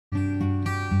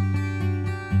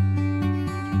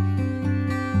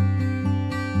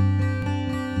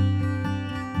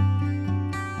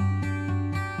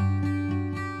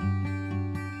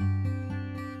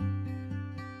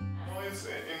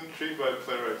about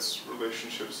Playwrights'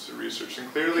 relationships to research,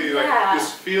 and clearly, like,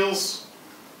 this feels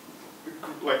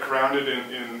like grounded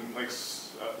in like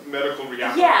medical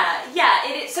reality.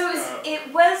 Yeah. So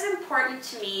it was important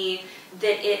to me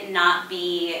that it not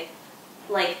be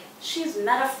like she's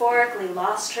metaphorically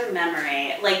lost her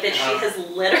memory, like that she has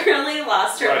literally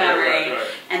lost her memory,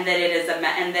 and that it is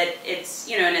and that it's,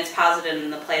 you know, and it's posited in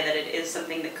the play that it is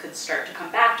something that could start to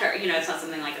come back to her. You know, it's not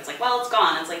something like it's like, well, it's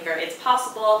gone. It's like it's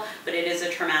possible, but it is a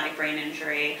traumatic brain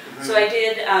injury. So I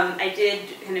did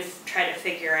kind of try to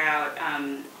figure out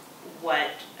what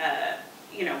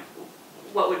you know,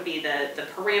 what would be the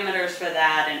parameters for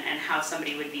that, and how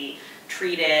somebody would be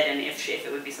treated, and if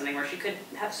it would be something where she could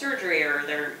have surgery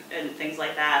and things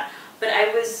like that. But I'm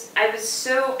always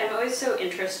so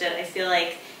interested. I feel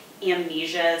like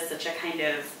amnesia is such a kind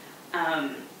of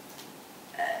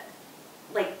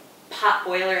like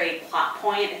potboilery plot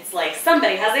point. It's like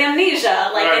somebody has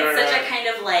amnesia. Like it's such a kind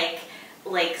of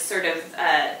like sort of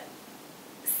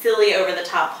silly over the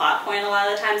top plot point a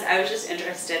lot of the times. I was just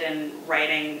interested in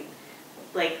writing,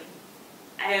 like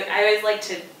I always like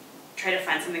to try to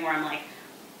find something where I'm like,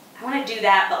 I want to do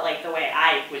that, but like the way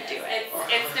I would do it.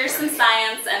 There's some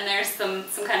science, and there's some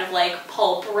kind of like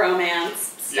pulp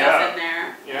romance stuff in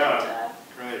there. Yeah,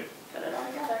 right. Put it all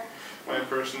together. My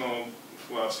personal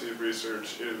philosophy of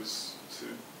research is to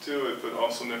do it, but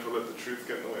also never let the truth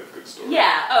get in the way of good stories.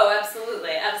 Yeah. Oh,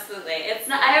 absolutely, absolutely. It's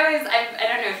not. I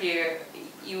don't know if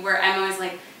you were. I'm always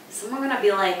like, is someone gonna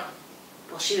be like,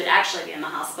 well, she would actually be in the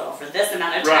hospiel for this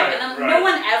amount of time, and then no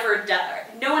one ever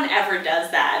does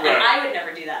that, and I would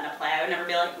never do that in a play. I would never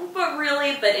be like, but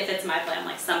really. But if it's my play, I'm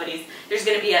like, there's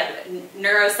going to be a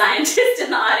neuroscientist in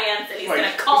the audience, and he's going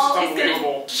to call, he's going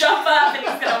to jump up, and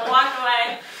he's going to walk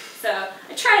away. So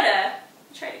I try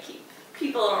to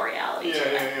keep a little reality to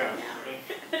it.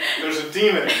 Yeah. There's a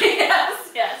demon in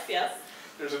it. Yes.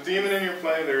 There's a demon in your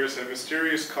play. There is a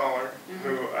mysterious caller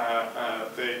who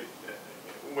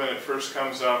when it first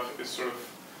comes up, is sort of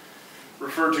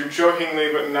referred to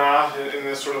jokingly, but not in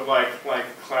this sort of like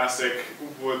classic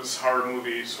Woods horror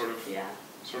movie sort of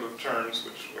terms,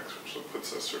 which sort of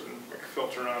puts a certain like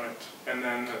filter on it. And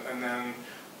then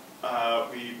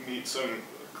we meet some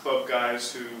club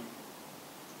guys who,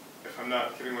 if I'm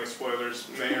not giving away spoilers,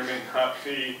 may or may not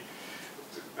be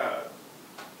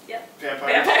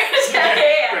vampires.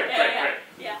 Great.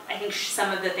 Yeah, I think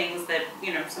some of the things that,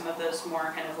 you know, some of those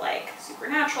more kind of like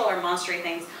supernatural or monstery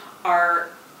things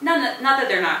are, not that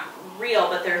they're not real,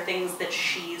 but they're things that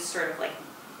she's sort of like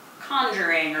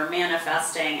conjuring or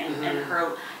manifesting, and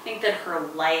I think that her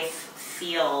life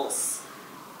feels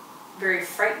very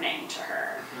frightening to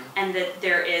her, and that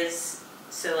there is,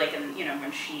 so like, you know,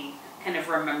 when she kind of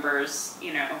remembers,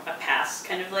 you know, a past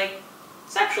kind of like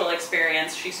sexual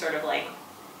experience, she's sort of like,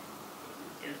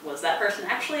 was that person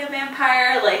actually a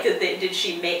vampire? Like, is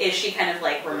she kind of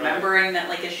like remembering that?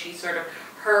 Like, is she sort of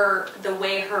the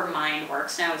way her mind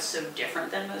works now is so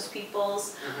different than most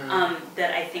people's,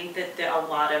 that I think that a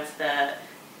lot of the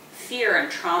fear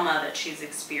and trauma that she's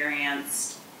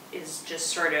experienced is just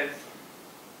sort of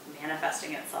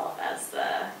manifesting itself as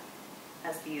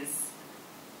these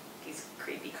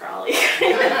creepy crawly.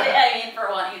 I mean, for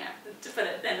one, you know, to put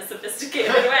it in a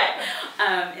sophisticated way,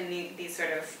 in these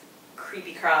sort of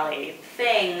creepy crawly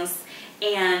things,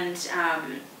 and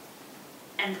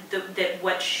that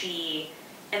what she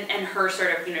and her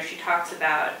sort of, you know, she talks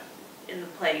about in the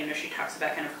play, you know, she talks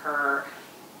about kind of her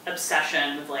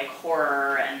obsession with like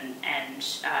horror and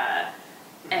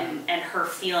her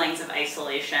feelings of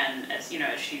isolation, as, you know,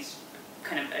 as she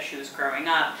was growing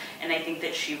up. And I think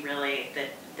that she really,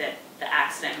 that the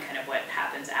accident and kind of what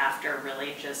happens after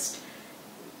really just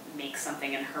makes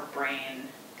something in her brain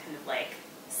kind of like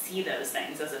see those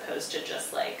things, as opposed to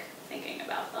just like thinking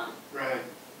about them. Right.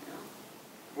 You know?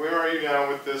 Where are you now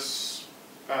with this,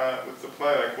 with the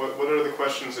play? Like, what are the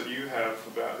questions that you have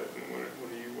about it, and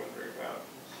what are you wondering about?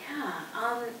 Yeah,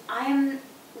 I'm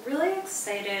really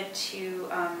excited to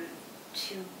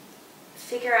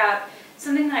figure out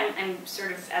something that I'm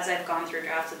sort of, as I've gone through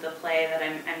drafts of the play, that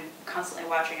I'm constantly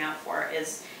watching out for,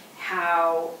 is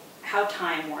how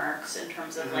time works in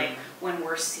terms of like when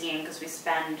we're seeing, because we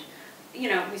spend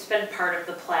part of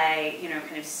the play, you know,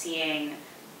 kind of seeing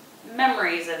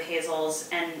memories of Hazel's,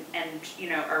 and you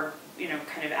know, are, you know,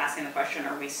 kind of asking the question,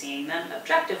 are we seeing them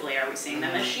objectively? Are we seeing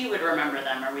them as she would remember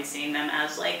them? Are we seeing them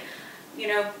as, like, you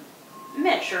know,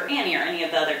 Mitch or Annie or any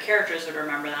of the other characters would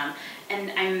remember them?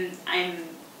 And I'm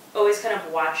always kind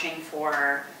of watching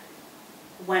for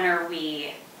when are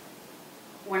we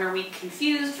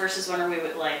confused versus when are we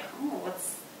like, oh,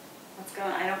 what's what's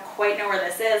going on? I don't quite know where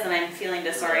this is, and I'm feeling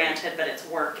disoriented, but it's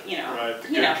work, you know. Right,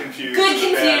 the you know, confused, good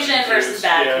confusion bad versus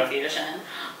bad yeah. confusion.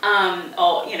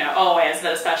 You know, always,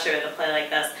 but especially with a play like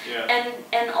this. Yeah.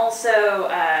 And also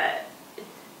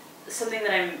something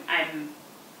that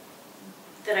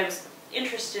I was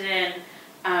interested in,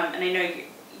 and I know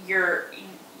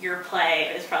your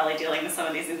play is probably dealing with some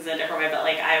of these things in a different way, but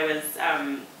like I was,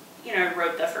 you know,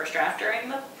 wrote the first draft during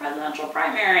the presidential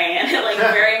primary, and it like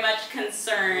very much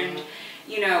concerned,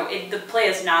 you know, the play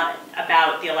is not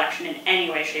about the election in any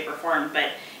way, shape, or form,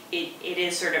 but it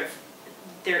is sort of,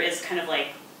 there is kind of like,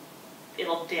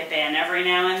 it'll dip in every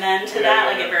now and then to that,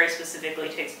 like it very specifically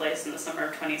takes place in the summer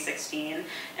of 2016,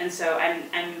 and so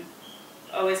I'm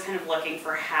always kind of looking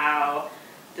for how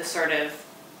the sort of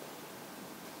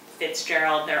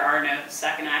Fitzgerald, there are no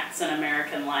second acts in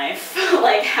American life,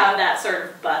 like how that sort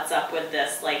of butts up with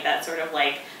this, like that sort of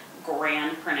like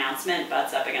grand pronouncement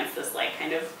butts up against this like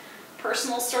kind of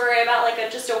personal story about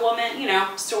like just a woman, you know,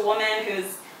 just a woman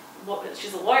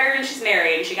she's a lawyer and she's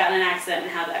married and she got in an accident,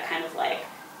 and how that kind of like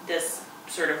this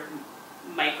sort of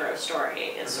micro story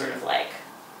is sort of like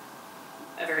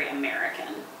a very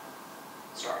American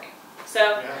story.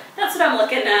 So that's what I'm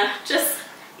looking to just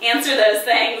answer those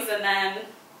things, and then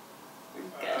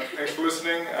thanks for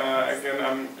listening. Again,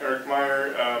 I'm Eric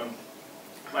Meyer.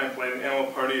 My play, The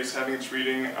Animal Party, is having its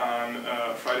reading on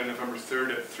Friday, November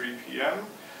 3rd at 3 p.m.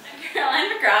 Caroline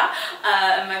McGraw.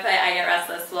 My play, I Get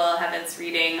Restless, will have its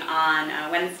reading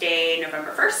on Wednesday,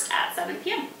 November 1st at 7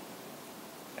 p.m.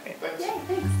 Thanks. Yay,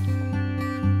 thanks.